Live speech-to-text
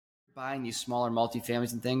buying these smaller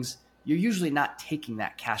multifamilies and things, you're usually not taking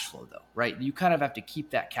that cash flow though, right? You kind of have to keep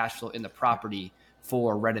that cash flow in the property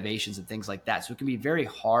for renovations and things like that. So it can be very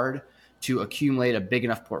hard to accumulate a big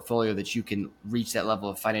enough portfolio that you can reach that level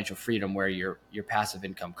of financial freedom where your passive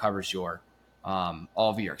income covers your all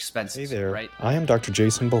of your expenses. Hey there, right? I am Dr.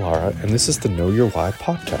 Jason Ballara, and this is the Know Your Why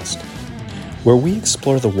podcast, where we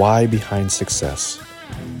explore the why behind success.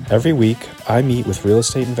 Every week, I meet with real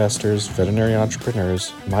estate investors, veterinary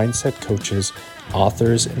entrepreneurs, mindset coaches,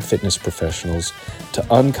 authors, and fitness professionals to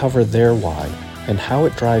uncover their why and how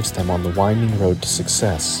it drives them on the winding road to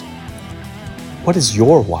success. What is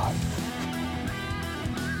your why?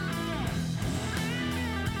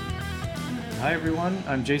 Hi, everyone.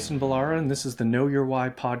 I'm Jason Ballara, and this is the Know Your Why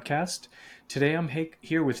podcast. Today, I'm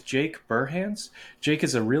here with Jake Burhans. Jake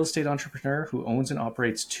is a real estate entrepreneur who owns and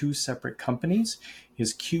operates two separate companies.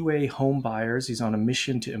 He's QA Home Buyers. He's on a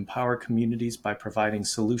mission to empower communities by providing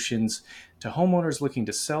solutions to homeowners looking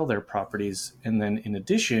to sell their properties. And then, in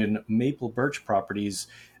addition, Maple Birch Properties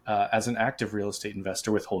as an active real estate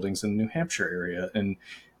investor with holdings in the New Hampshire area. And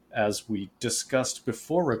as we discussed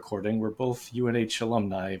before recording, we're both UNH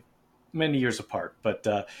alumni, many years apart,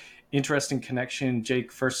 but interesting connection.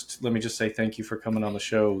 Jake, first, let me just say thank you for coming on the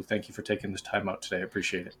show. Thank you for taking this time out today. I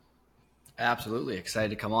appreciate it. Absolutely. Excited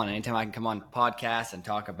to come on. Anytime I can come on podcasts and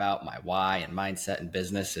talk about my why and mindset and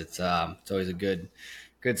business, it's always a good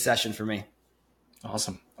session for me.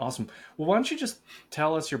 Awesome. Well, why don't you just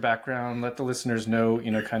tell us your background, let the listeners know,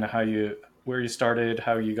 kind of where you started,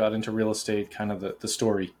 how you got into real estate, kind of the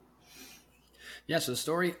story. Yeah, so the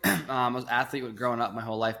story, I was an athlete growing up my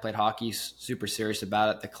whole life, played hockey, super serious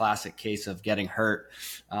about it. The classic case of getting hurt.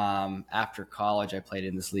 After college, I played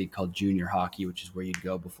in this league called junior hockey, which is where you'd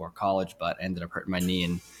go before college, but ended up hurting my knee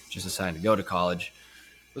and just decided to go to college.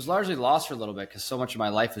 Was largely lost for a little bit because so much of my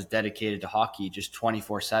life was dedicated to hockey, just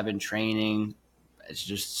 24/7 training. It's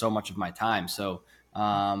just so much of my time. So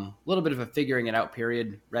a little bit of a figuring it out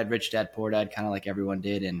period. Read Rich Dad Poor Dad, kind of like everyone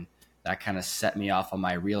did, and that kind of set me off on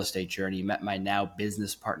my real estate journey. Met my now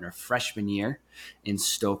business partner freshman year in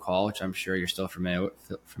Stoke Hall, which I'm sure you're still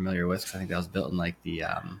familiar with. Cause I think that was built in that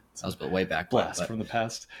was built way back. Blast from the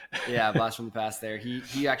past. Yeah, blast from the past there.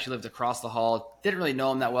 He actually lived across the hall. Didn't really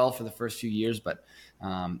know him that well for the first few years, but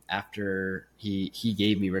after he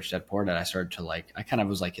gave me Rich Dad Poor Dad, I started to I kind of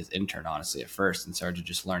was like his intern, honestly, at first, and started to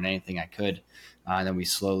just learn anything I could. And then we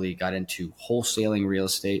slowly got into wholesaling real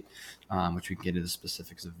estate, which we can get into the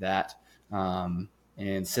specifics of that.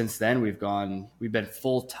 And since then we've been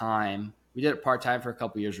full time. We did it part time for a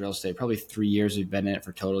couple of years, real estate, probably 3 years we've been in it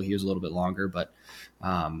for total. He was a little bit longer, but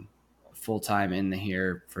full time in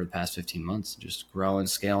here for the past 15 months, just growing,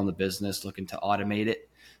 scaling the business, looking to automate it,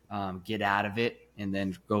 get out of it, and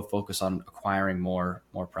then go focus on acquiring more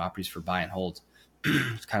properties for buy and hold.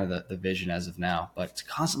 It's kind of the vision as of now, but it's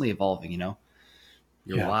constantly evolving, Your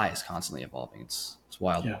why is constantly evolving. It's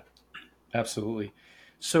wild. Yeah, absolutely.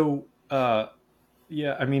 So,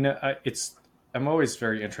 I'm always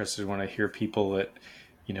very interested when I hear people at,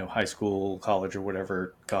 high school, college, or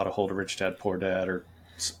whatever, got a hold of Rich Dad Poor Dad or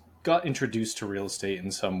got introduced to real estate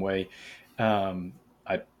in some way.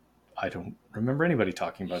 I don't remember anybody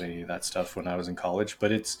talking about any of that stuff when I was in college,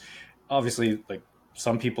 but it's obviously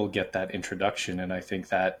some people get that introduction, and I think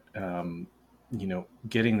that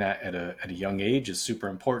getting that at a young age is super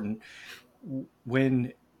important.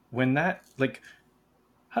 When that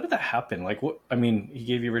how did that happen? He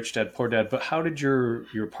gave you Rich Dad Poor Dad, but how did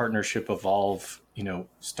your partnership evolve,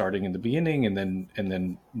 starting in the beginning and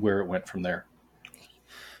then where it went from there?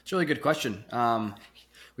 It's a really good question.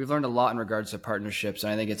 We've learned a lot in regards to partnerships,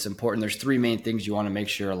 and I think it's important. There's three main things you want to make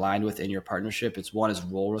sure you're aligned with in your partnership. One is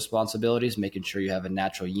role responsibilities, making sure you have a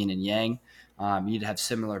natural yin and yang. You need to have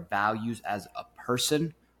similar values as a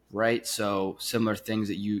person, right? So similar things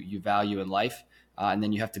that you value in life. And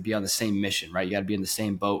then you have to be on the same mission, right? You got to be in the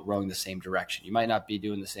same boat, rowing the same direction. You might not be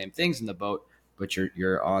doing the same things in the boat, but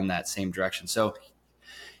you're on that same direction. So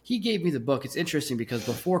he gave me the book. It's interesting because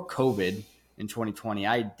before COVID in 2020,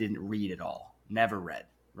 I didn't read at all, never read,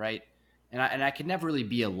 right? And I could never really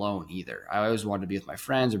be alone either. I always wanted to be with my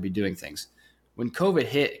friends or be doing things. When COVID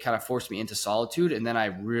hit, it kind of forced me into solitude, and then I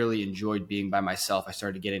really enjoyed being by myself. I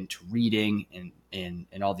started to get into reading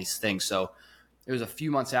and all these things. So it was a few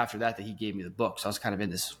months after that he gave me the book. So I was kind of in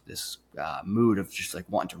this mood of just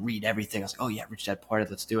wanting to read everything. I was like, oh yeah, Rich Dad Poor Dad,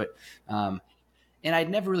 let's do it. And I'd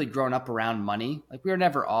never really grown up around money. We were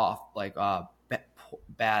never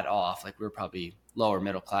bad off. We were probably lower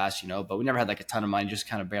middle class, but we never had a ton of money, just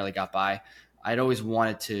kind of barely got by. I'd always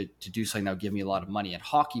wanted to do something that would give me a lot of money. And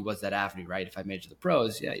hockey was that avenue, right? If I made it to the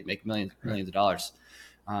pros, yeah, you make millions of dollars.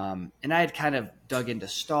 And I had kind of dug into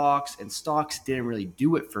stocks, and stocks didn't really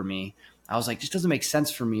do it for me. I was like, just doesn't make sense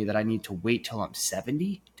for me that I need to wait till I'm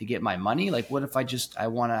 70 to get my money. Like, what if I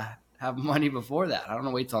want to have money before that? I don't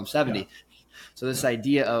want to wait till I'm Yeah. 70. So this Yeah.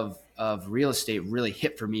 idea of real estate really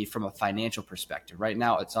hit for me from a financial perspective. Right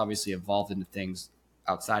now, it's obviously evolved into things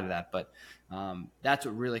outside of that, but that's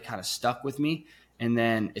what really kind of stuck with me. And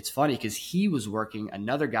then it's funny because he was working,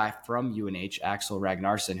 another guy from UNH, Axel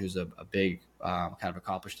Ragnarsson, who's a big kind of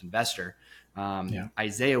accomplished investor. Yeah.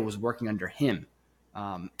 Isaiah was working under him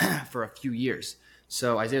for a few years.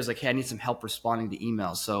 So Isaiah was like, "Hey, I need some help responding to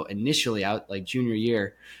emails." So initially, out like junior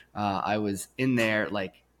year, I was in there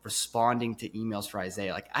like responding to emails for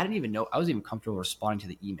Isaiah. Like I didn't even know I was even comfortable responding to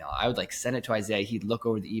the email. I would like send it to Isaiah. He'd look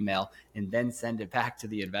over the email and then send it back to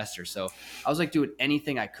the investor. So I was like doing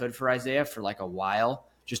anything I could for Isaiah for like a while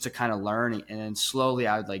just to kind of learn. And then slowly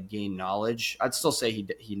I would like gain knowledge. I'd still say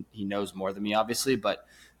he knows more than me, obviously, but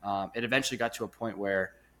it eventually got to a point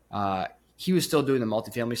where he was still doing the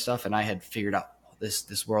multifamily stuff, and I had figured out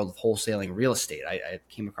this world of wholesaling real estate. I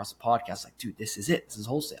came across a podcast like, dude, this is it. This is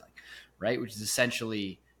wholesaling, right? Which is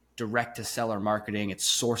essentially direct to seller marketing. It's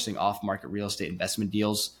sourcing off market real estate investment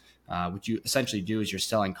deals. What you essentially do is you're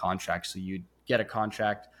selling contracts. So you get a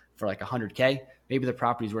contract for like 100K. Maybe the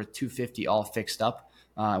property's worth 250, all fixed up.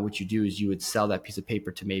 What you do is you would sell that piece of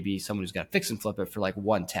paper to maybe someone who's going to fix and flip it for like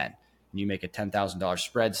 110. And you make a $10,000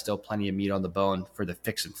 spread, still plenty of meat on the bone for the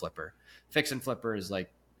fix and flipper. Fix and flipper is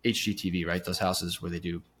like HGTV, right? Those houses where they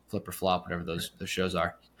do flip or flop, whatever those shows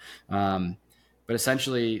are. But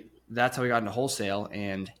essentially, that's how we got into wholesale.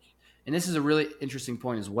 And this is a really interesting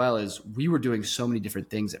point as well, is we were doing so many different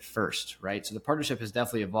things at first, right? So the partnership has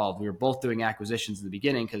definitely evolved. We were both doing acquisitions in the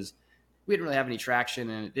beginning because we didn't really have any traction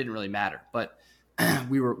and it didn't really matter. But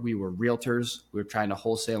we were realtors. We were trying to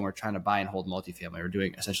wholesale and we were trying to buy and hold multifamily. We were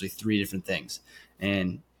doing essentially three different things.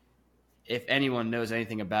 And if anyone knows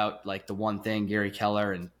anything about like the one thing, Gary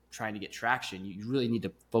Keller, and trying to get traction, you really need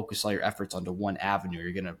to focus all your efforts onto one avenue.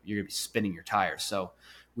 You're gonna be spinning your tires. So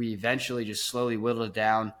we eventually just slowly whittled it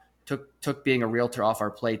down. Took being a realtor off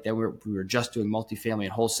our plate. Then we were just doing multifamily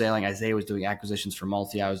and wholesaling. Isaiah was doing acquisitions for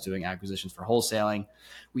multi. I was doing acquisitions for wholesaling.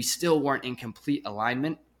 We still weren't in complete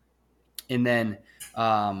alignment. And then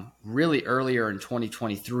really earlier in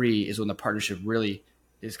 2023 is when the partnership really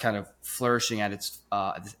is kind of flourishing at its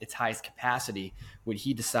highest capacity, when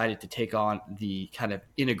he decided to take on the kind of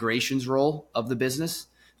integrations role of the business.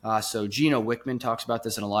 So Gino Wickman talks about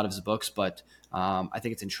this in a lot of his books, but I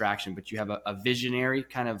think it's in Traction. But you have a visionary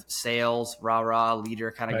kind of sales, rah-rah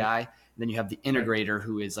leader kind of Right. guy. And then you have the integrator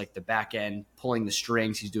who is like the back end, pulling the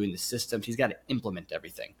strings. He's doing the systems. He's got to implement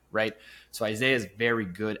everything, right? So Isaiah is very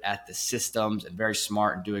good at the systems and very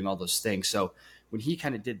smart in doing all those things. So when he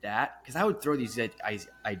kind of did that, because I would throw these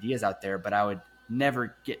ideas out there, but I would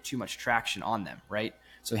never get too much traction on them, right?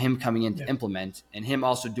 So him coming in to implement, and him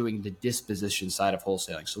also doing the disposition side of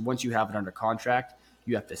wholesaling. So once you have it under contract,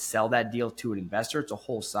 you have to sell that deal to an investor. It's a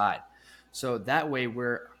whole side. So that way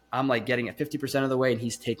I'm like getting it 50% of the way and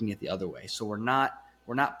he's taking it the other way. So we're not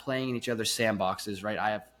playing in each other's sandboxes, right? I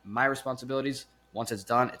have my responsibilities. Once it's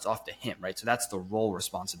done, it's off to him, right? So that's the role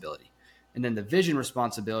responsibility. And then the vision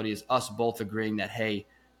responsibility is us both agreeing that, hey,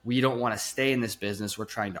 we don't want to stay in this business. We're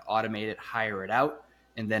trying to automate it, hire it out,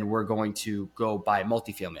 and then we're going to go buy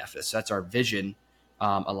multifamily after this. So that's our vision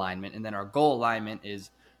alignment. And then our goal alignment is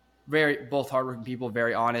both hardworking people,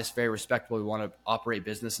 very honest, very respectful. We want to operate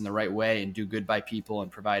business in the right way and do good by people and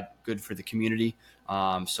provide good for the community.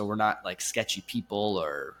 So we're not like sketchy people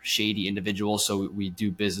or shady individuals. So we do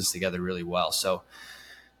business together really well. So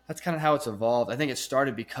that's kind of how it's evolved. I think it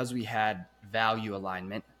started because we had value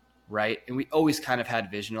alignment, right? And we always kind of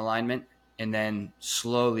had vision alignment. And then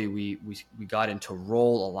slowly we got into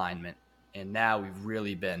role alignment. And now we've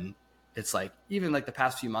really been, it's like, even like the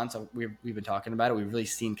past few months, we've been talking about it. We've really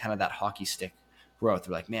seen kind of that hockey stick growth.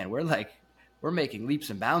 We're like, man, we're making leaps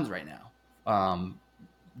and bounds right now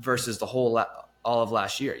versus all of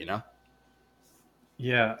last year, you know?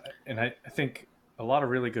 Yeah. And I think a lot of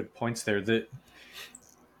really good points there. The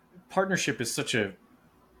partnership is such a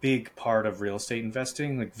big part of real estate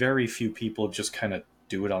investing. Like very few people just kind of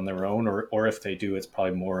do it on their own, or if they do, it's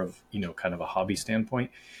probably more of, kind of a hobby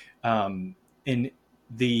standpoint. In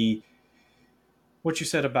the, what you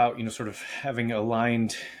said about, sort of having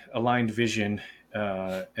aligned vision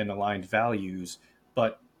and aligned values,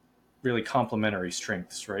 but really complementary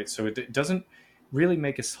strengths, right? So it doesn't really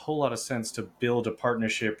make a whole lot of sense to build a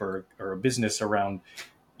partnership or a business around,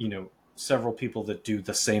 several people that do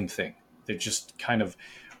the same thing. They're just kind of,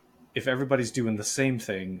 if everybody's doing the same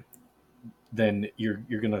thing, then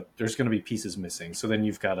there's gonna be pieces missing. So then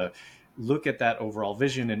you've got to look at that overall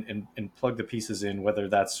vision and plug the pieces in, whether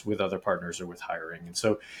that's with other partners or with hiring. And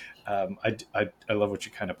so I love what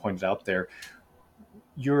you kind of pointed out there.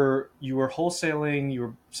 You were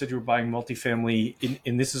wholesaling, said you were buying multifamily,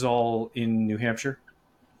 and this is all in New Hampshire?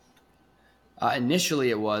 Initially,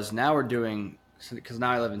 it was. Now we're doing, because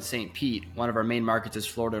now I live in St. Pete. One of our main markets is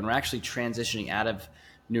Florida, and we're actually transitioning out of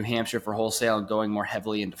New Hampshire for wholesale and going more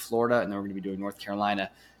heavily into Florida, and then we're going to be doing North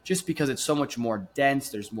Carolina, just because it's so much more dense.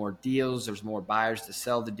 There's more deals. There's more buyers to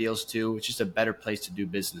sell the deals to. It's just a better place to do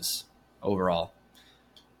business overall.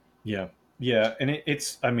 Yeah. Yeah. And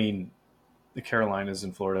I mean, the Carolinas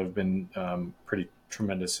and Florida have been pretty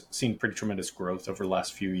tremendous, seen pretty tremendous growth over the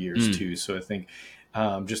last few years too. So I think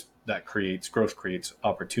just that growth creates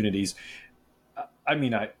opportunities. I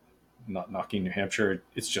mean, not knocking New Hampshire.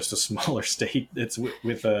 It's just a smaller state. It's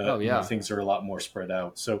with Oh, yeah. things are a lot more spread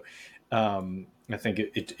out. So I think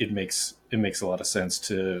it makes a lot of sense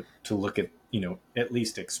to look at, at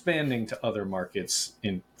least expanding to other markets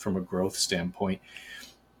from a growth standpoint.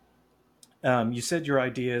 You said your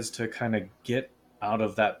idea is to kind of get out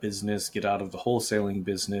of that business, get out of the wholesaling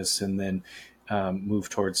business, and then move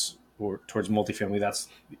towards multifamily. That's,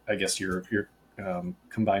 I guess, your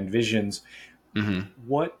combined visions.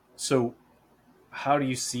 Mm-hmm. So how do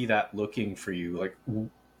you see that looking for you? Like,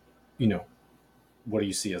 what do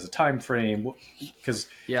you see as a time frame? Because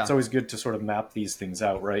Yeah. it's always good to sort of map these things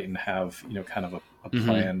out, right? And have, kind of a Mm-hmm.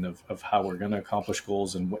 plan of how we're going to accomplish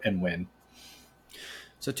goals and when.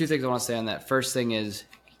 So two things I want to say on that. First thing is,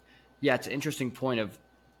 yeah, it's an interesting point of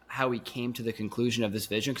how we came to the conclusion of this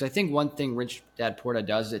vision. Because I think one thing Rich Dad Poor Dad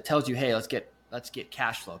does is it tells you, hey, let's get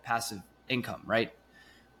cash flow, passive income, right?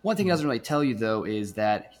 One thing it doesn't really tell you though is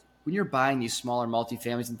that when you're buying these smaller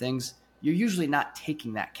multifamilies and things, you're usually not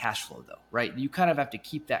taking that cash flow though, right? You kind of have to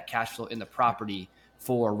keep that cash flow in the property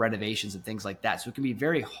for renovations and things like that. So it can be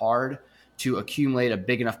very hard to accumulate a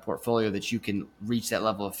big enough portfolio that you can reach that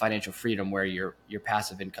level of financial freedom where your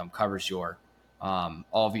passive income covers your all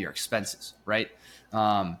of your expenses, right?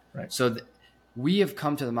 Right. So we have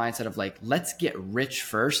come to the mindset of like, let's get rich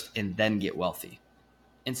first and then get wealthy.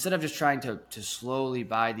 Instead of just trying to slowly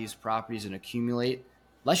buy these properties and accumulate,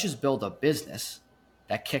 let's just build a business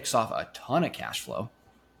that kicks off a ton of cash flow.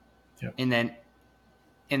 Yep.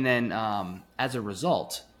 And then as a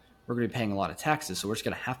result, we're going to be paying a lot of taxes. So we're just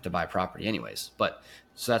going to have to buy property anyways. But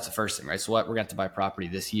so that's the first thing, right? So we're going to have to buy property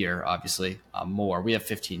this year, obviously, more. We have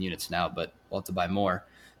 15 units now, but we'll have to buy more.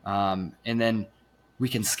 And then we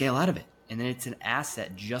can scale out of it. And then it's an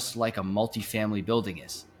asset just like a multifamily building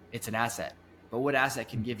is. It's an asset. But what asset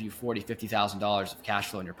can give you $40,000, $50,000 of cash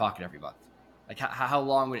flow in your pocket every month? Like how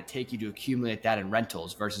long would it take you to accumulate that in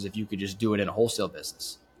rentals versus if you could just do it in a wholesale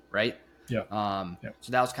business, right? Yeah.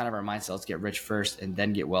 So that was kind of our mindset. Let's get rich first and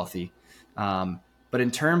then get wealthy. But in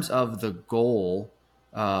terms of the goal,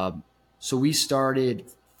 so we started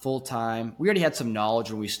full time. We already had some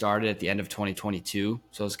knowledge when we started at the end of 2022.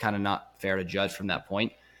 So it's kind of not fair to judge from that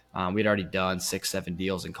point. We'd already done 6-7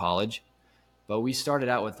 deals in college, but we started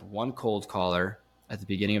out with one cold caller at the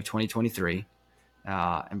beginning of 2023.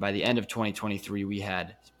 And by the end of 2023, we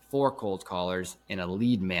had 4 cold callers and a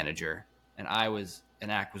lead manager. And I was an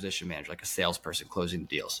acquisition manager, like a salesperson closing the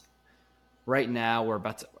deals. Right now, we're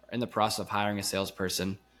in the process of hiring a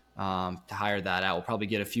salesperson to hire that out. We'll probably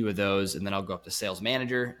get a few of those, and then I'll go up to sales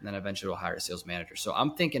manager, and then eventually we'll hire a sales manager. So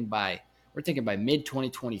we're thinking by mid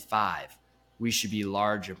 2025, we should be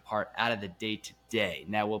large in part out of the day to day.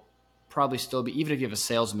 Now we'll probably still be, even if you have a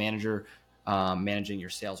sales manager managing your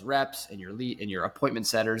sales reps and your lead and your appointment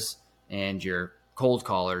setters and your cold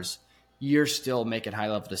callers, you're still making high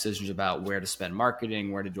level decisions about where to spend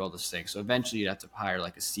marketing, where to do all those things. So eventually you'd have to hire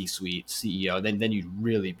like a C-suite CEO. Then you'd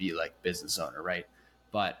really be like business owner, right?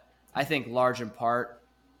 But I think large in part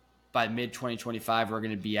by mid 2025, we're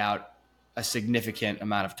going to be out a significant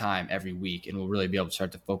amount of time every week, and we'll really be able to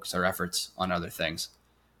start to focus our efforts on other things.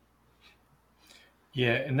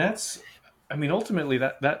 Yeah. And ultimately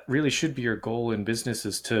that really should be your goal in business,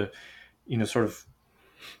 is to, sort of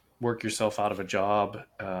work yourself out of a job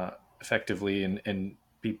effectively and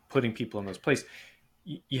be putting people in those places.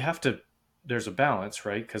 You have to, there's a balance,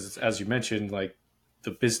 right? Because as you mentioned, like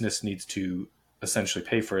the business needs to essentially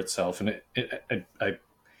pay for itself. And I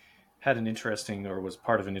had was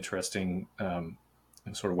part of an interesting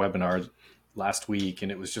sort of webinar last week,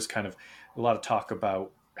 and it was just kind of a lot of talk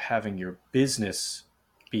about having your business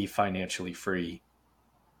be financially free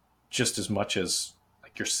just as much as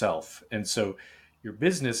like yourself. And so your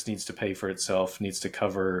business needs to pay for itself, needs to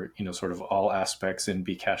cover, sort of all aspects and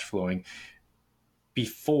be cash flowing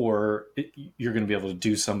before you're going to be able to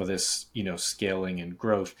do some of this, scaling and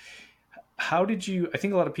growth. I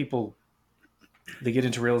think a lot of people they get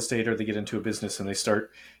into real estate or they get into a business and they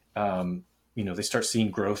start, they start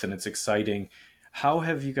seeing growth and it's exciting. How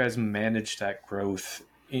have you guys managed that growth?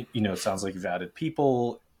 It sounds like you've added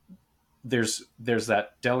people. There's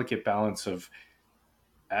that delicate balance of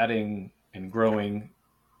adding and growing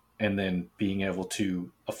and then being able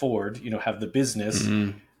to afford, have the business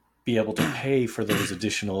Mm-hmm. be able to pay for those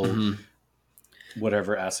additional Mm-hmm.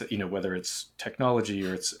 whatever asset, whether it's technology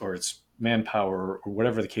or it's manpower or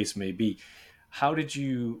whatever the case may be. How did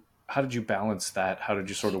you balance that? How did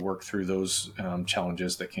you sort of work through those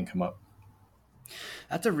challenges that can come up?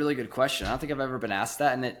 That's a really good question. I don't think I've ever been asked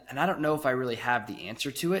that, and I don't know if I really have the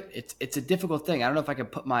answer to it. It's a difficult thing. I don't know if I can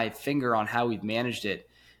put my finger on how we've managed it.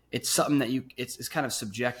 It's something that it's kind of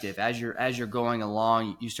subjective. As you're going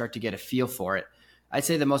along, you start to get a feel for it. I'd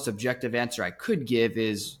say the most objective answer I could give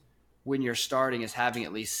is when you're starting is having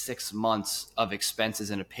at least 6 months of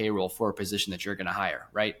expenses in a payroll for a position that you're going to hire,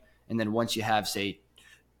 right? And then once you have, say,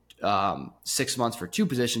 6 months for two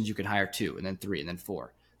positions, you can hire two, and then three, and then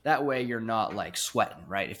four. That way, you're not like sweating,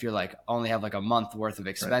 right? If you're like only have like a month worth of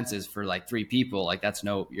Right. expenses for like three people, like that's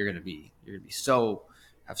no, you're gonna be so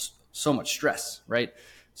have so much stress, right?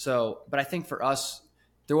 So, but I think for us,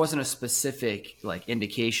 there wasn't a specific like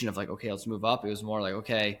indication of like, okay, let's move up. It was more like,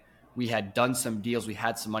 okay, we had done some deals, we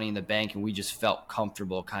had some money in the bank, and we just felt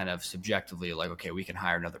comfortable, kind of subjectively, like, okay, we can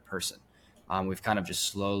hire another person. We've kind of just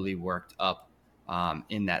slowly worked up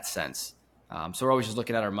in that sense. So we're always just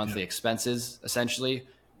looking at our Yeah. monthly expenses, essentially.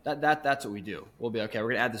 That's what we do. We'll be okay. We're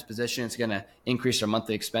going to add this position. It's going to increase our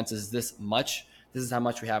monthly expenses this much. This is how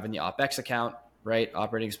much we have in the OpEx account, right?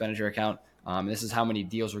 Operating expenditure account. This is how many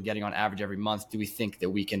deals we're getting on average every month. Do we think that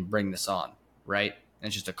we can bring this on, right? And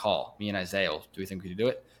it's just a call. Me and Isaiah, do we think we can do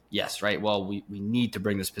it? Yes, right. Well, we need to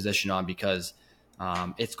bring this position on because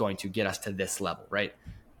it's going to get us to this level, right?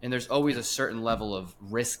 And there's always a certain level of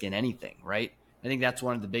risk in anything, right? I think that's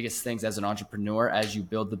one of the biggest things as an entrepreneur. As you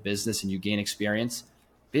build the business and you gain experience,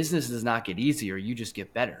 business does not get easier. You just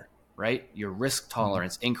get better, right? Your risk Mhm.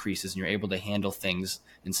 tolerance increases and you're able to handle things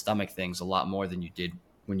and stomach things a lot more than you did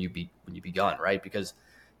when you begun, right? Because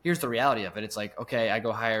here's the reality of it. It's like, okay, I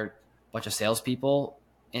go hire a bunch of salespeople,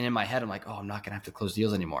 and in my head, I'm like, oh, I'm not gonna have to close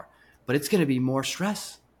deals anymore. But it's gonna be more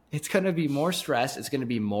stress. It's gonna be more stress. It's gonna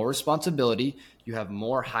be more responsibility. You have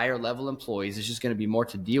more higher level employees. It's just gonna be more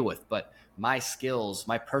to deal with. But my skills,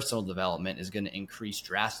 my personal development is going to increase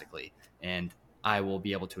drastically, and I will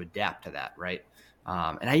be able to adapt to that, right?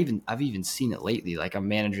 And I've even seen it lately. Like I'm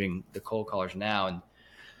managing the cold callers now, and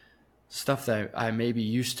stuff that I maybe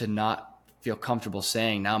used to not feel comfortable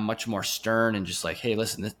saying. Now I'm much more stern and just like, hey,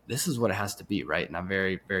 listen, this is what it has to be, right? And I'm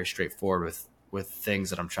very, very straightforward with things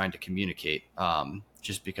that I'm trying to communicate.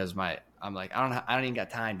 Just because I'm like, I don't even got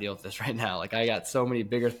time to deal with this right now. Like I got so many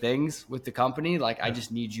bigger things with the company. Like I Yeah.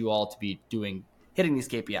 just need you all to be hitting these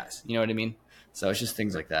KPIs. You know what I mean? So it's just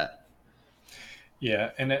things Right. like that.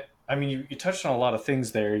 Yeah, and I mean, you touched on a lot of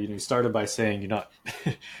things there. You started by saying you're not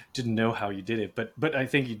didn't know how you did it, but I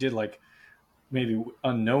think you did, like, maybe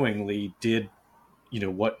unknowingly did,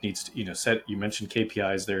 what needs to, set. You mentioned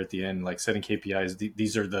KPIs there at the end, like setting KPIs.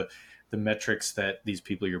 These are the metrics that these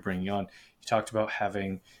people you're bringing on. You talked about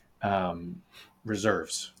having um,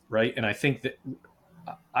 reserves, right? And I think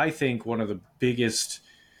one of the biggest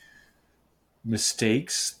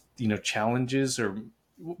mistakes, challenges, or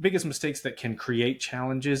biggest mistakes that can create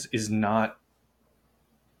challenges is not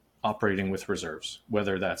operating with reserves,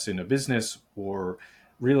 whether that's in a business or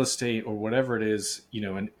real estate or whatever it is,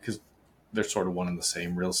 and because they're sort of one and the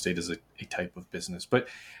same. Real estate is a type of business, but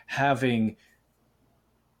having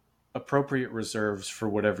appropriate reserves for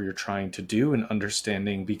whatever you're trying to do and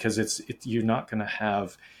understanding, because you're not going to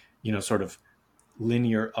have, sort of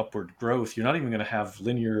linear upward growth. You're not even going to have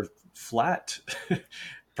linear flat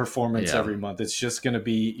performance Yeah. every month. It's just going to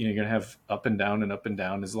be, you're going to have up and down and up and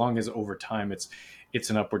down, as long as over time it's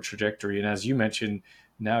an upward trajectory. And as you mentioned,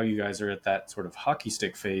 now you guys are at that sort of hockey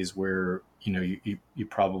stick phase where, you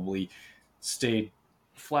probably stayed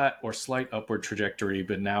flat or slight upward trajectory,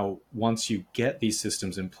 but now once you get these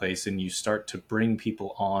systems in place and you start to bring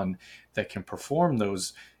people on that can perform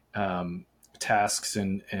those tasks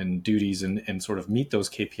and duties and sort of meet those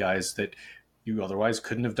KPIs that you otherwise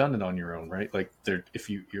couldn't have done it on your own, right? Like, if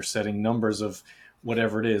you're setting numbers of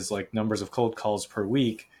whatever it is, like numbers of cold calls per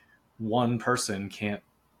week, one person can't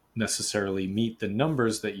necessarily meet the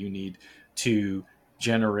numbers that you need to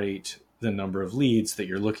generate the number of leads that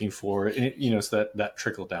you're looking for. And it's that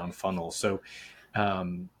trickle down funnel. So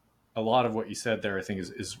um, a lot of what you said there, I think,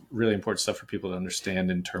 is really important stuff for people to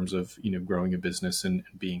understand in terms of, growing a business and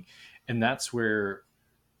being, and that's where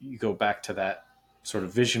you go back to that sort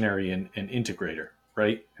of visionary and integrator,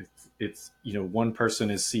 right? It's one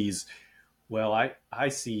person sees, well, I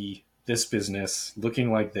see this business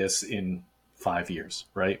looking like this in 5 years,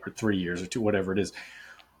 right? Or 3 years or two, whatever it is.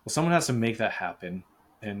 Well, someone has to make that happen.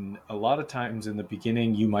 And a lot of times in the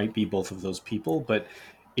beginning, you might be both of those people, but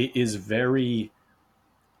it is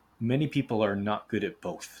many people are not good at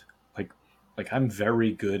both. Like, like I'm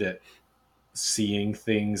very good at seeing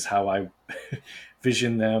things how I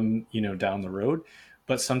vision them, down the road.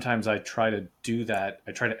 But sometimes I try to do that.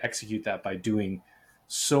 I try to execute that by doing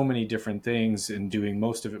so many different things and doing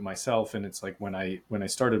most of it myself. And it's like when I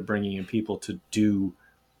started bringing in people to do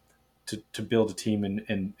to build a team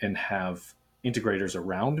and have integrators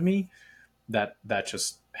around me, that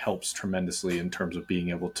just helps tremendously in terms of being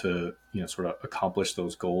able to sort of accomplish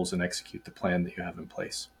those goals and execute the plan that you have in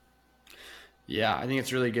place. Yeah, I think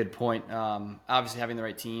it's a really good point. Obviously, having the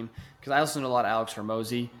right team, because I listen to a lot of Alex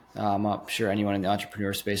Hormozy. I'm sure anyone in the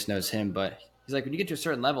entrepreneur space knows him, but he's like, when you get to a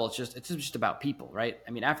certain level, it's just about people, right?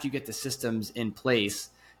 I mean, after you get the systems in place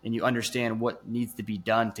and you understand what needs to be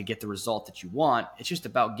done to get the result that you want, it's just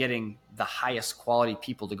about getting the highest quality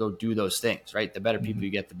people to go do those things, right? The better people you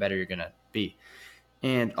get, the better you're gonna be.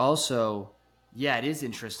 And also, yeah, it is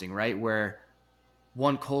interesting, right? Where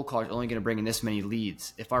one cold call is only going to bring in this many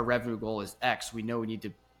leads. If our revenue goal is X, we know we need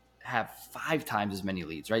to have 5 times as many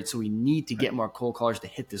leads, right? So we need to get more cold callers to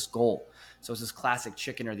hit this goal. So it's this classic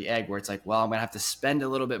chicken or the egg where it's like, well, I'm going to have to spend a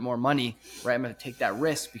little bit more money, right? I'm going to take that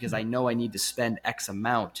risk because I know I need to spend X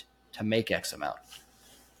amount to make X amount.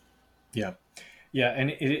 Yeah. Yeah. And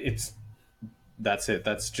it's, that's it.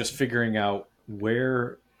 That's just figuring out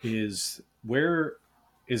where is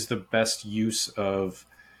the best use of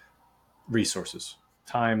resources,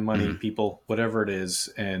 time, money, people, whatever it is.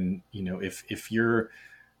 And if you're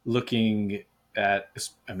looking at,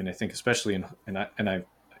 I mean, I think especially and I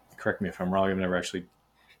correct me if I'm wrong, I've never actually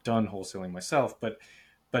done wholesaling myself, but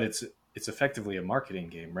it's effectively a marketing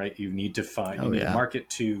game, right? You need to Oh, you need to yeah. market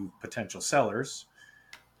to potential sellers,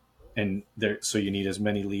 and there, so you need as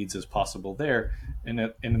many leads as possible there. And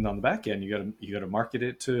then on the back end, you got to market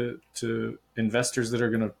it to investors that are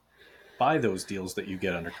going to buy those deals that you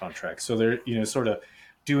get under contract. So they're sort of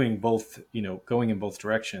doing both, going in both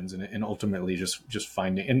directions, and ultimately just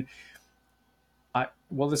finding. And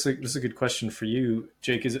this is a good question for you,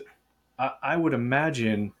 Jake. Is it? I would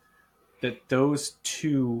imagine that those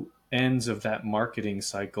two ends of that marketing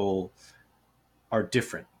cycle are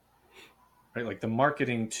different, right? Like the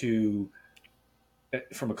marketing to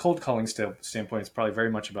from a cold calling standpoint, it's probably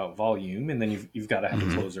very much about volume, and then you've got to have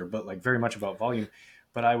a closer, but like very much about volume.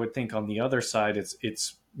 But I would think on the other side,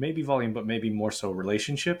 it's maybe volume, but maybe more so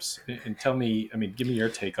relationships. And tell me, I mean, give me your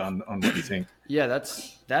take on what you think. Yeah,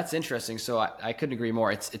 that's interesting. So I couldn't agree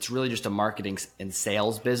more. It's really just a marketing and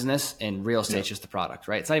sales business, and real Yeah, estate's just the product,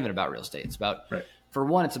 right? It's not even about real estate. It's about, right. for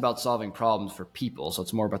one, it's about solving problems for people. So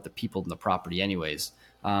it's more about the people than the property, anyways.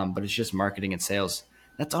 But it's just marketing and sales.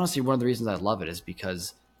 That's honestly one of the reasons I love it, is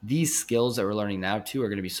because these skills that we're learning now too are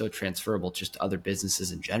going to be so transferable just to other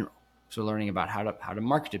businesses in general. So we're learning about how to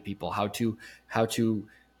market to people, how to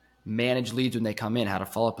manage leads when they come in, how to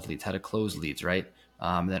follow up with leads, how to close leads, right?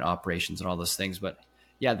 And then operations and all those things. But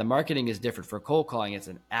yeah, the marketing is different. For cold calling, it's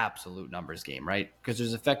an absolute numbers game, right? Because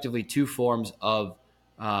there's effectively two forms of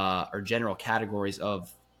or general categories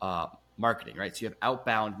of marketing, right? So you have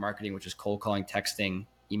outbound marketing, which is cold calling, texting,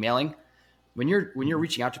 emailing. When you're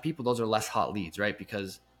reaching out to people, those are less hot leads, right?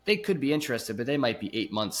 Because they could be interested, but they might be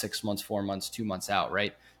 8 months, 6 months, 4 months, 2 months out,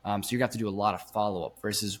 right? So you have to do a lot of follow up.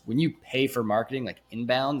 Versus when you pay for marketing, like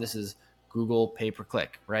inbound, this is Google pay per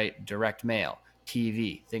click, right? Direct mail,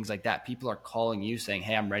 TV, things like that. People are calling you saying,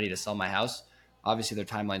 "Hey, I'm ready to sell my house." Obviously, their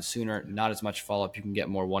timeline's sooner. Not as much follow up. You can get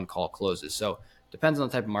more one call closes. So depends on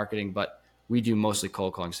the type of marketing, but we do mostly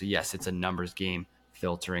cold calling. So yes, it's a numbers game,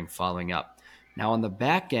 filtering, following up. Now on the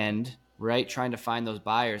back end, right, trying to find those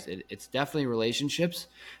buyers, it's definitely relationships.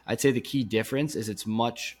 I'd say the key difference is it's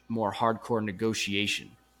much more hardcore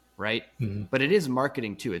negotiation, right? Mm-hmm. But it is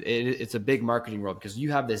marketing too. It's a big marketing role, because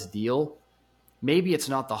you have this deal. Maybe it's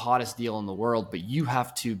not the hottest deal in the world, but you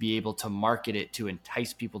have to be able to market it to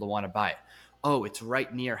entice people to want to buy it. Oh, it's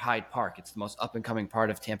right near Hyde Park. It's the most up and coming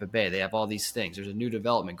part of Tampa Bay. They have all these things. There's a new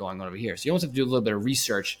development going on over here. So you almost have to do a little bit of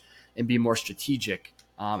research and be more strategic,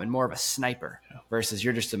 and more of a sniper, versus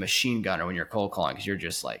you're just a machine gunner when you're cold calling, because you're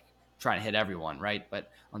just like trying to hit everyone, right?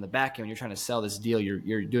 But on the back end, when you're trying to sell this deal,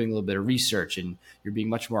 you're doing a little bit of research, and you're being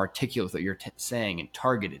much more articulate with what you're saying, and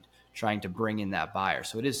targeted, trying to bring in that buyer.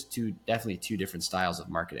 So it is definitely two different styles of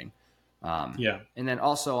marketing. Yeah. And then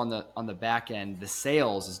also on the back end, the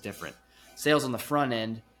sales is different. Sales on the front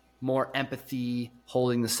end, more empathy,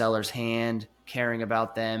 holding the seller's hand, caring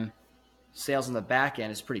about them. sales on the back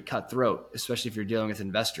end is pretty cutthroat, especially if you're dealing with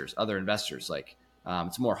investors, other investors. Like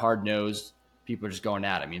it's more hard nosed. People are just going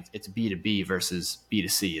at it. I mean, it's B2B versus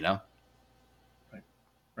B2C, you know? Right.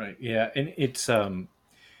 Right. Yeah. And it's,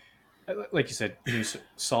 like you said,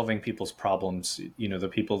 solving people's problems. The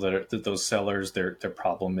people that those sellers, their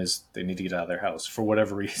problem is they need to get out of their house for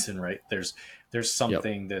whatever reason, right? There's Yep.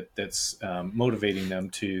 something that's motivating them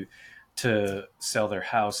to sell their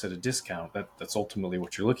house at a discount. That's ultimately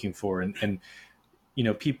what you're looking for, and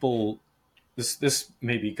people. This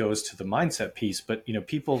maybe goes to the mindset piece, but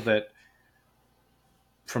people that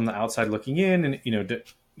from the outside looking in, and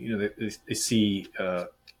they see.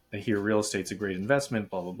 They hear real estate's a great investment,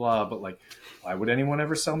 blah blah blah. But like, why would anyone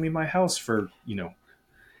ever sell me my house for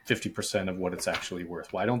 50% of what it's actually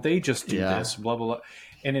worth? Why don't they just do Yeah. this? Blah blah blah.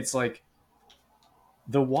 And it's like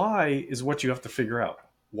the why is what you have to figure out.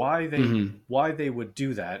 Mm-hmm. Why they would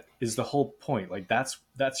do that is the whole point. Like that's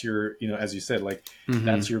your as you said, like Mm-hmm.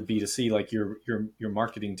 that's your B2C. Like you're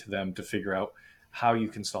marketing to them to figure out how you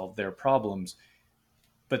can solve their problems.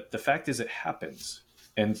 But the fact is, it happens.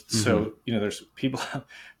 And Mm-hmm. so, there's people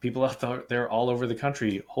out there all over the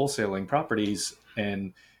country wholesaling properties,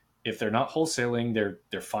 and if they're not wholesaling,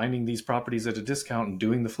 they're finding these properties at a discount and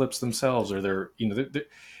doing the flips themselves, or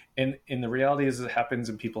and the reality is it happens,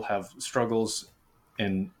 and people have struggles,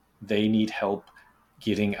 and they need help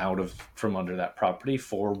getting out of from under that property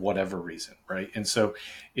for whatever reason, right? And so,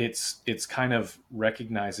 it's kind of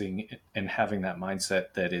recognizing and having that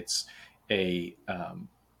mindset that it's a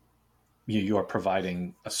you are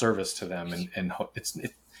providing a service to them, and I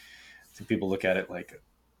think people look at it like,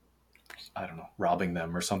 I don't know, robbing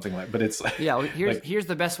them or something like, but it's Yeah, well, like, here's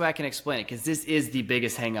the best way I can explain it, because this is the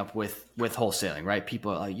biggest hang up with wholesaling, right?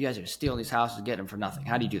 People are like, you guys are stealing these houses and getting them for nothing.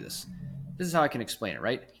 How do you do this? This is how I can explain it,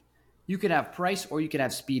 right? You can have price or you can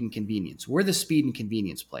have speed and convenience. We're the speed and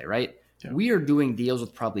convenience play, right? yeah, We are doing deals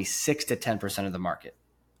with probably 6 to 10% of the market.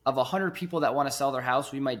 Of 100 people that want to sell their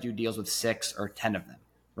house, we might do deals with 6 or 10 of them,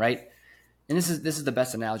 right? And this is the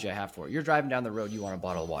best analogy I have for it. You're driving down the road, you want a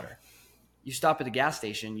bottle of water. You stop at the gas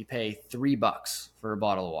station, you pay $3 for a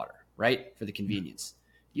bottle of water, right? For the convenience.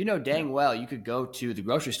 You know yeah, dang well you could go to the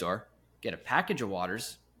grocery store, get a package of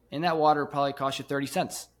waters, and that water probably cost you 30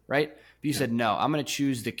 cents, right? But you yeah, said, no, I'm going to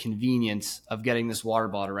choose the convenience of getting this water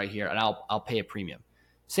bottle right here, and I'll pay a premium.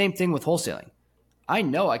 Same thing with wholesaling. I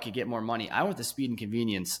know I could get more money. I want the speed and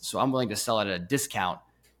convenience, so I'm willing to sell it at a discount.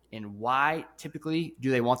 And why typically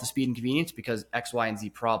do they want the speed and convenience? Because X, Y, and Z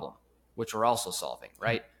problem, which we're also solving,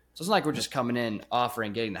 right? So it's not like we're yeah, just coming in,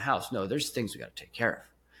 offering, getting the house. No, there's things we got to take care of.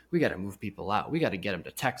 We got to move people out. We got to get them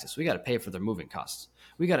to Texas. We got to pay for their moving costs.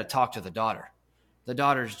 We got to talk to the daughter. The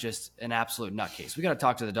daughter's just an absolute nutcase. We got to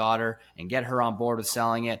talk to the daughter and get her on board with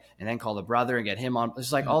selling it, and then call the brother and get him on.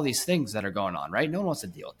 It's like yeah, all these things that are going on, right? No one wants to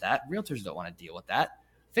deal with that. Realtors don't want to deal with that.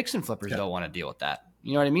 Fix and flippers yeah, don't want to deal with that.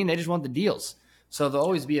 You know what I mean? They just want the deals. So there'll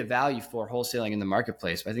always be a value for wholesaling in the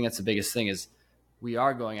marketplace. But I think that's the biggest thing is we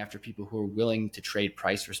are going after people who are willing to trade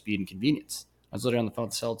price for speed and convenience. I was literally on the phone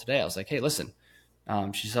with the seller today. I was like, hey, listen,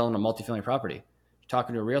 she's selling a multifamily property.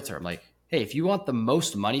 Talking to a realtor, I'm like, hey, if you want the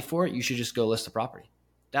most money for it, you should just go list the property.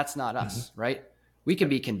 That's not mm-hmm, us, right? We can yep,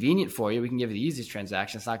 be convenient for you. We can give you the easiest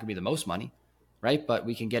transaction. It's not going to be the most money, right? But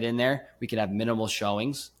we can get in there. We can have minimal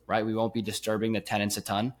showings, right? We won't be disturbing the tenants a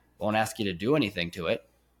ton. Won't ask you to do anything to it,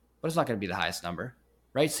 but it's not going to be the highest number,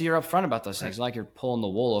 right? So you're upfront about those things. right, It's not like you're pulling the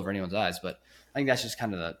wool over anyone's eyes, but I think that's just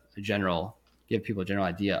kind of the general, give people a general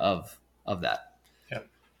idea of that. yeah,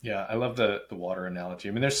 yeah. I love the water analogy.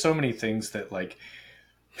 I mean, there's so many things that like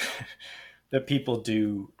that people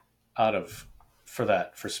do out of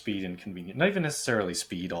for speed and convenience. Not even necessarily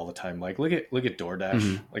speed all the time. Like look at DoorDash,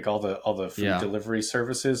 Mm-hmm. like all the food Yeah. delivery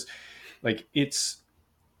services. Like it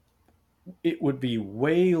would be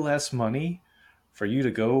way less money for you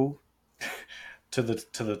to go to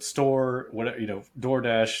the store, whatever,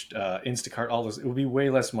 DoorDash, Instacart, all this. It would be way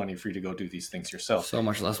less money for you to go do these things yourself. So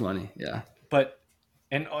much less money. Yeah. But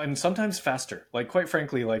and sometimes faster. Like quite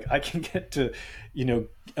frankly, like I can get to, you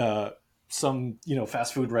know, some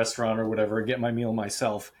fast food restaurant or whatever and get my meal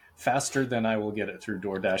myself faster than I will get it through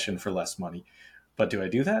DoorDash and for less money. But do I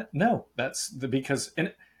do that? No. Because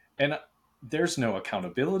and there's no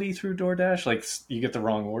accountability through DoorDash. Like you get the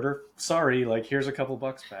wrong order, sorry. Like here's a couple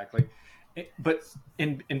bucks back. Like, but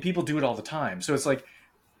and people do it all the time. So it's like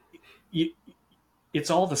you, it's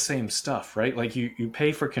all the same stuff, right? Like you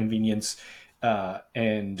pay for convenience,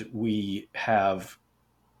 and we have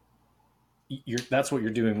that's what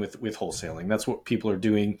you're doing with wholesaling. That's what people are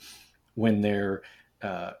doing when they're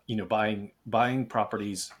buying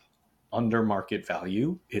properties under market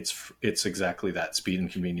value. It's exactly that, speed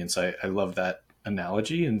and convenience. I love that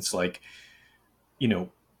analogy. And it's like, you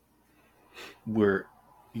know, we're,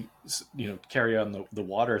 carry on the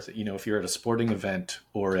water, if you're at a sporting event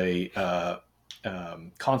or a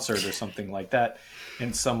concert or something like that,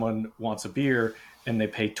 and someone wants a beer and they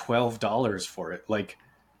pay $12 for it, like,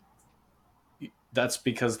 that's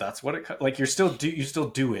because that's what it, like, you still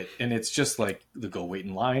do it. And it's just like, they go wait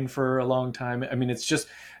in line for a long time. I mean, it's just,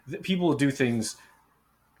 people do things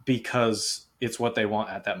because it's what they want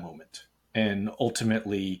at that moment. And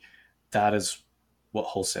ultimately, that is what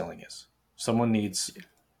wholesaling is. Someone needs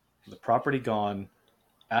the property gone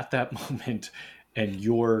at that moment, and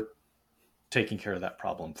you're taking care of that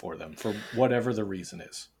problem for them for whatever the reason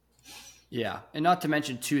is. Yeah. And not to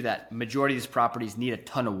mention too, that majority of these properties need a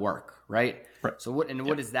ton of work, right? Right. So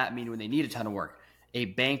what does that mean when they need a ton of work? A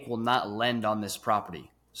bank will not lend on this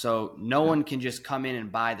property. So no one can just come in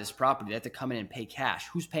and buy this property. They have to come in and pay cash.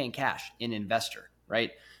 Who's paying cash? An investor,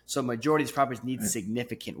 right? So majority of these properties need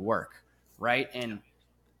significant work, right? And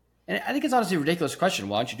I think it's honestly a ridiculous question.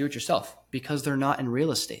 Why don't you do it yourself? Because they're not in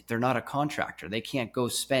real estate. They're not a contractor. They can't go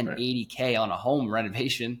spend $80K on a home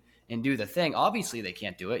renovation and do the thing. Obviously, they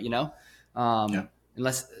can't do it,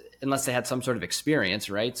 unless they had some sort of experience,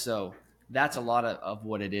 right? So that's a lot of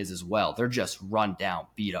what it is as well. They're just run down,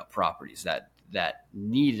 beat up properties that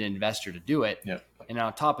need an investor to do it. Yeah. And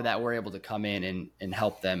on top of that, we're able to come in and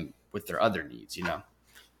help them with their other needs, Yeah.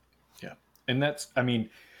 And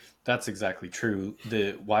that's exactly true.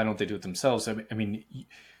 Why don't they do it themselves? I mean,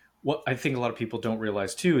 what I think a lot of people don't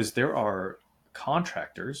realize too is there are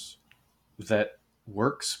contractors that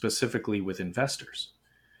work specifically with investors.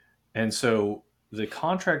 And so the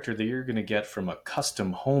contractor that you're going to get from a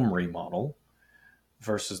custom home remodel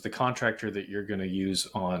versus the contractor that you're going to use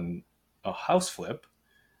on a house flip,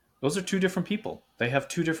 those are two different people. They have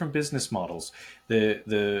two different business models.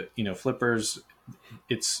 The flippers,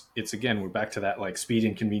 it's again, we're back to that, like, speed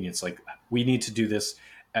and convenience. Like, we need to do this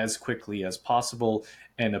as quickly as possible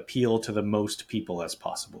and appeal to the most people as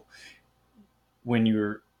possible. When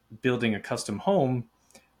you're building a custom home,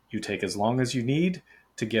 you take as long as you need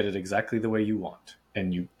to get it exactly the way you want,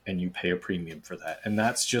 and you pay a premium for that. And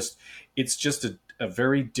it's just a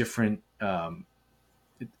very different,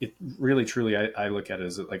 it really truly, I look at it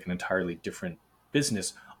as like an entirely different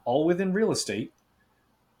business, all within real estate,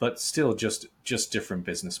 but still just different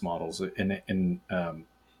business models. And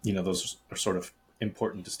those are sort of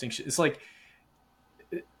important distinctions. It's like,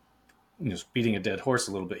 beating a dead horse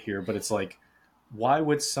a little bit here, but it's like, why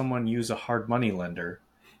would someone use a hard money lender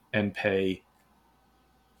and pay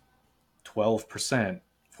 12%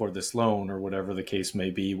 for this loan or whatever the case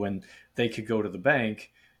may be, when they could go to the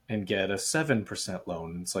bank and get a 7%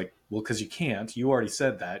 loan? It's like, well, because you already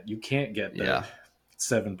said that you can't get the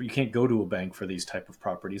 7, you can't go to a bank for these type of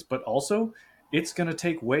properties, but also it's going to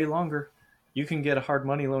take way longer. You can get a hard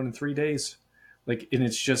money loan in 3 days. Like, and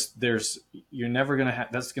it's just, you're never going to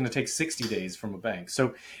have, that's going to take 60 days from a bank.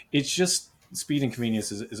 So it's just, speed and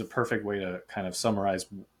convenience is a perfect way to kind of summarize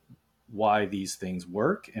why these things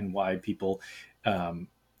work and why people,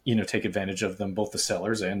 take advantage of them, both the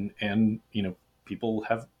sellers and people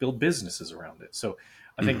have built businesses around it. So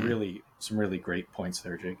I think really some really great points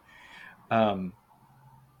there, Jake.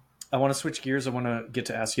 I want to switch gears. I want to get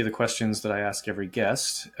to ask you the questions that I ask every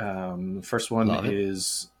guest. The first one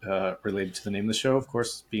is related to the name of the show, of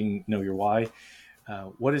course, being Know Your Why.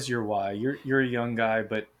 What is your why? You're a young guy,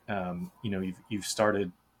 but you've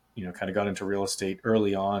started, kind of got into real estate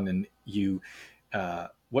early on, and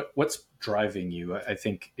what's driving you? I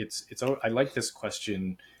think I like this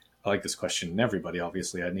question. I like this question in everybody.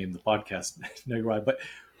 Obviously, I named the podcast Know Your Why, but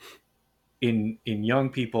in young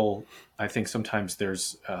people, I think sometimes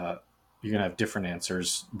there's you're gonna have different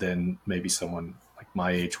answers than maybe someone like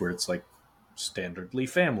my age, where it's like standardly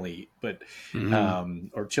family, but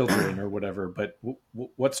or children or whatever. But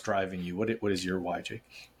what's driving you? What is your why, Jake?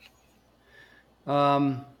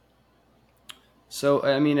 So,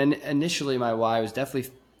 I mean, initially my why was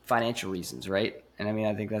definitely financial reasons, right? And I mean,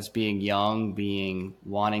 I think that's being young,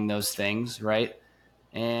 wanting those things, right?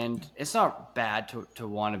 And it's not bad to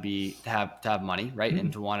want to have money, right?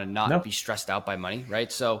 And to want to not be stressed out by money,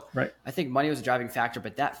 right? So I think money was a driving factor,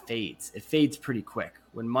 but that fades. It fades pretty quick.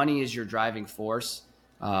 When money is your driving force,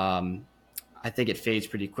 I think it fades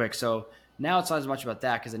pretty quick. So now it's not as much about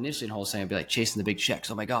that, because initially in wholesaling, I'd be like chasing the big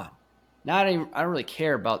checks. Oh my God. Now I don't really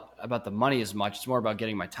care about the money as much. It's more about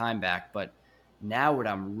getting my time back. But now what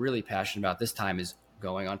I'm really passionate about this time is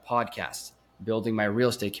going on podcasts, building my real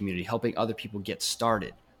estate community, helping other people get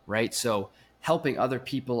started, right? So helping other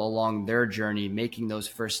people along their journey, making those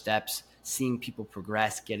first steps, seeing people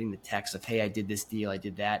progress, getting the text of, hey, I did this deal, I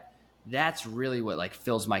did that. that's really what like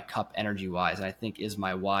fills my cup energy wise, and I think is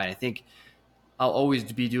my why. And I think I'll always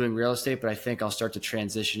be doing real estate, but I think I'll start to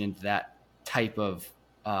transition into that type of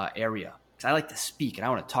area because I like to speak and I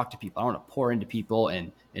want to talk to people. I want to pour into people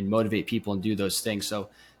and motivate people and do those things. So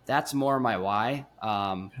that's more my why.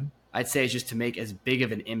 I'd say is just to make as big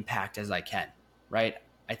of an impact as I can. Right?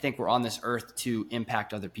 I think we're on this earth to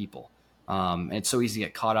impact other people. And it's so easy to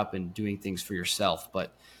get caught up in doing things for yourself,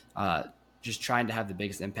 but just trying to have the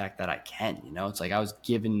biggest impact that I can. It's like I was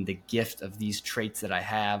given the gift of these traits that I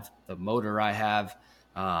have, the motor I have,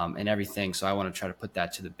 and everything. So I want to try to put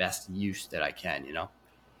that to the best use that I can.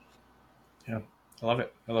 Yeah, I love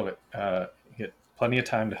it. You get plenty of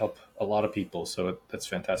time to help a lot of people, so that's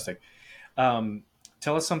fantastic.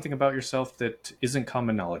 Tell us something about yourself that isn't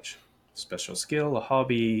common knowledge. Special skill, a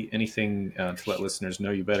hobby, anything to let listeners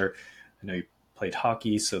know you better. I know you played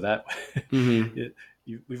hockey, so that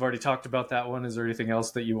Mm-hmm. we've already talked about that one. Is there anything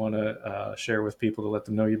else that you want to share with people to let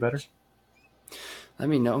them know you better? Let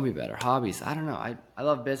me know me better. Hobbies. I don't know. I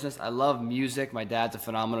love business. I love music. My dad's a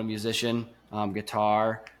phenomenal musician.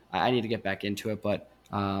 Guitar. I need to get back into it, but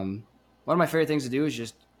one of my favorite things to do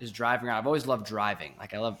is driving around. I've always loved driving.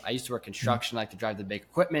 Like I used to work construction. I like to drive the big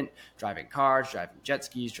equipment, driving cars, driving jet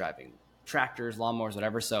skis, driving tractors, lawnmowers,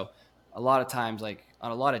 whatever. So a lot of times, like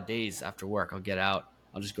on a lot of days after work, I'll get out.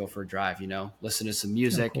 I'll just go for a drive, listen to some Oh,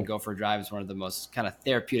 music and cool. go for a drive. It's one of the most kind of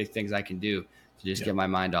therapeutic things I can do to just get my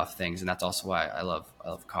mind off things. And that's also why I love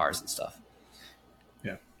cars and stuff.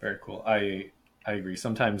 Yeah, very cool. I agree.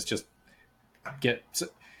 Sometimes just get.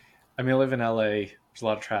 I mean, I live in LA. There's a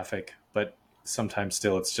lot of traffic, but sometimes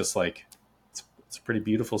still, it's just like it's pretty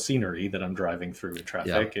beautiful scenery that I'm driving through in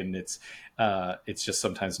traffic, and it's just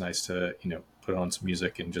sometimes nice to put on some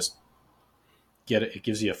music and just get it. It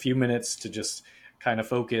gives you a few minutes to just kind of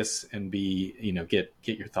focus and be get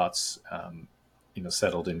your thoughts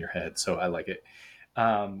settled in your head. So I like it.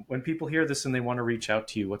 When people hear this and they want to reach out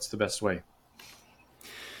to you, what's the best way?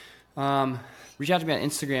 Reach out to me on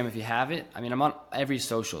Instagram if you have it. I mean, I'm on every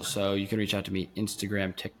social, so you can reach out to me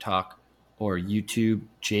Instagram, TikTok, or YouTube,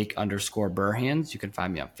 Jake_Burhans. You can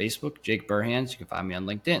find me on Facebook, Jake Burhans. You can find me on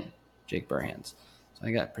LinkedIn, Jake Burhans. So I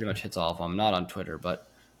think that pretty much hits all of them. I'm not on Twitter, but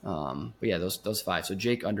yeah, those five. So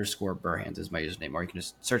Jake_Burhans is my username, or you can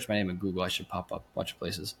just search my name in Google. I should pop up a bunch of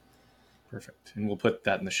places. Perfect. And we'll put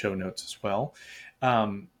that in the show notes as well.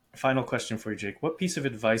 Final question for you, Jake. What piece of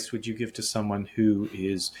advice would you give to someone who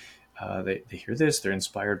is, they hear this, they're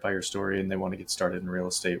inspired by your story, and they want to get started in real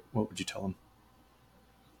estate? What would you tell them?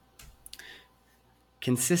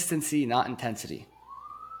 Consistency, not intensity.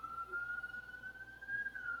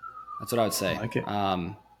 That's what I would say. I like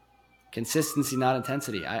it. Consistency, not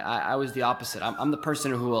intensity. I was the opposite. I'm the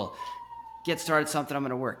person who will get started something. I'm going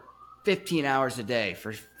to work 15 hours a day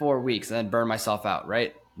for 4 weeks and then burn myself out.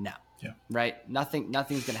 Right? No. Yeah. Right. Nothing's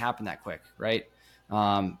going to happen that quick. Right.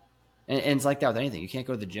 And it's like that with anything. You can't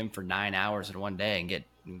go to the gym for 9 hours in one day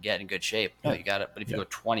and get in good shape. No, you got it. But if you go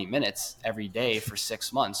 20 minutes every day for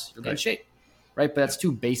 6 months, you'll get in shape. Right. But that's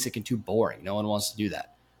too basic and too boring. No one wants to do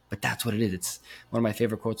that. But that's what it is. It's one of my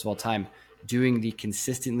favorite quotes of all time. Doing the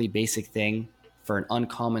consistently basic thing for an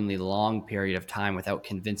uncommonly long period of time without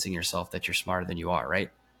convincing yourself that you're smarter than you are, right?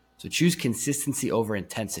 So choose consistency over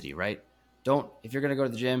intensity, right? If you're going to go to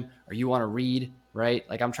the gym or you want to read, right?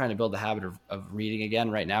 Like I'm trying to build the habit of reading again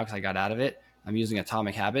right now because I got out of it. I'm using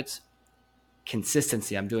Atomic Habits.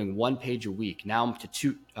 Consistency. I'm doing 1 page a week. Now I'm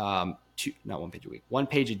to not 1 page a week, 1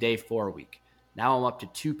 page a day for a week. Now I'm up to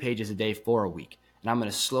 2 pages a day for a week. And I'm going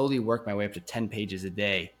to slowly work my way up to 10 pages a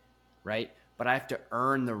day, right? But I have to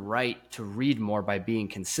earn the right to read more by being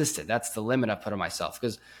consistent. That's the limit I put on myself.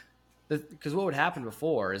 Because what would happen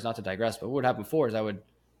before is, not to digress, but what would happen before is I would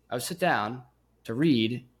sit down to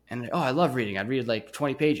read and, I love reading. I'd read like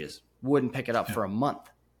 20 pages, wouldn't pick it up for a month,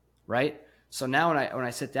 right? So now when I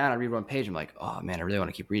sit down and read 1 page, I'm like, oh man, I really want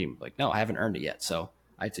to keep reading. Like, no, I haven't earned it yet. So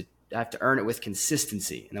I have to earn it with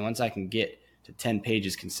consistency. And then once I can get to 10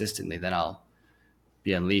 pages consistently, then I'll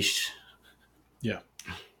be unleashed. Yeah.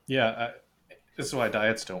 Yeah. This is why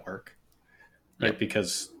diets don't work, right? Yep.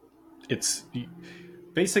 Because it's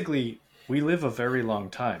basically, we live a very long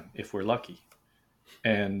time if we're lucky.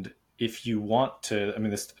 And if you want to, I mean,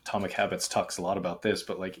 this Atomic Habits talks a lot about this,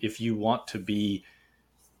 but like if you want to be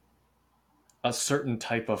a certain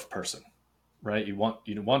type of person, right? You want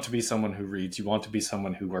to be someone who reads, you want to be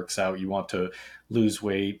someone who works out, you want to lose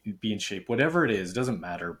weight, be in shape, whatever it is, doesn't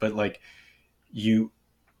matter. But like you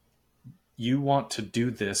want to do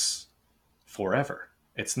this forever.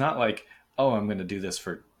 It's not like, oh, I'm going to do this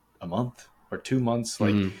for a month or 2 months.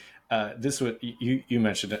 Like this, what you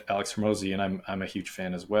mentioned Alex Hormozi, and I'm a huge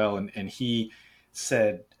fan as well. And he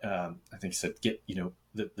said, I think he said,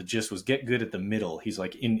 the gist was get good at the middle. He's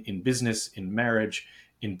like, in business, in marriage,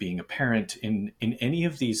 in being a parent, in any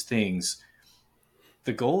of these things,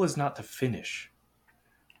 the goal is not to finish,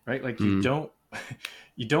 right? Like you don't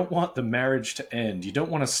want the marriage to end. You don't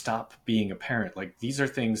want to stop being a parent. Like these are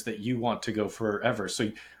things that you want to go forever.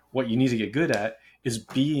 So what you need to get good at is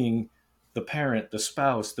being the parent, the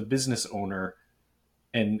spouse, the business owner,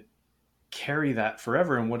 and carry that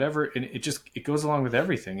forever. And whatever, and it goes along with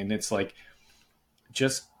everything. And it's like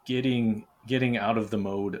just getting out of the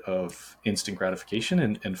mode of instant gratification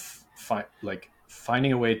and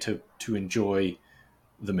finding a way to enjoy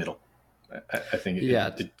the middle. I think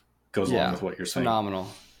it goes along with what you're saying. Phenomenal.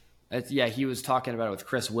 He was talking about it with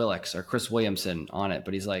Chris Williamson on it,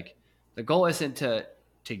 but he's like, the goal isn't to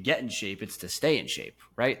get in shape, it's to stay in shape,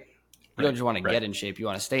 right? You don't just want to get in shape, you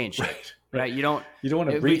want to stay in shape, right? You don't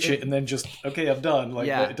want to reach it and then just, okay, I'm done.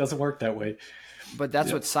 It doesn't work that way. But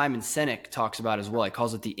that's what Simon Sinek talks about as well. He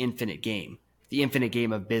calls it the infinite game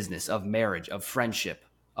of business, of marriage, of friendship,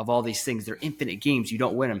 of all these things. They're infinite games. You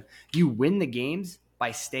don't win them. You win the games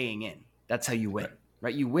by staying in. That's how you win,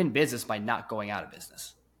 right? You win business by not going out of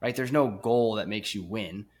business, right? There's no goal that makes you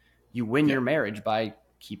win. You win your marriage by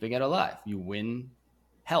keeping it alive. You win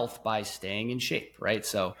health by staying in shape, right?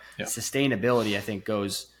 So sustainability, I think,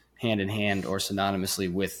 goes hand in hand or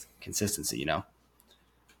synonymously with consistency, you know?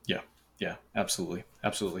 Yeah, absolutely.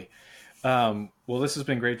 Well, this has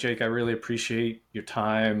been great, Jake. I really appreciate your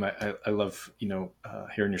time. I love,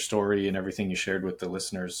 hearing your story and everything you shared with the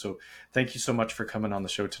listeners. So thank you so much for coming on the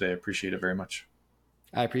show today. I appreciate it very much.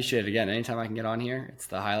 I appreciate it. Again, anytime I can get on here, it's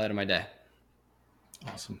the highlight of my day.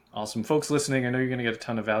 Awesome. Folks listening, I know you're going to get a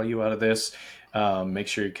ton of value out of this. Make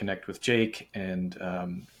sure you connect with Jake and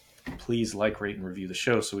please like, rate, and review the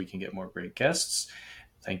show so we can get more great guests.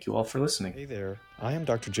 Thank you all for listening. Hey there, I am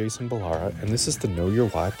Dr. Jason Ballara, and this is the Know Your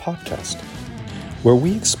Why podcast, where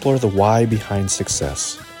we explore the why behind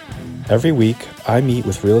success. Every week, I meet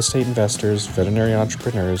with real estate investors, veterinary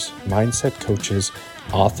entrepreneurs, mindset coaches,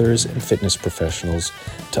 authors, and fitness professionals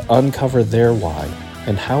to uncover their why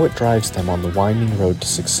and how it drives them on the winding road to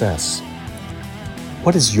success.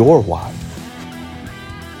 What is your why?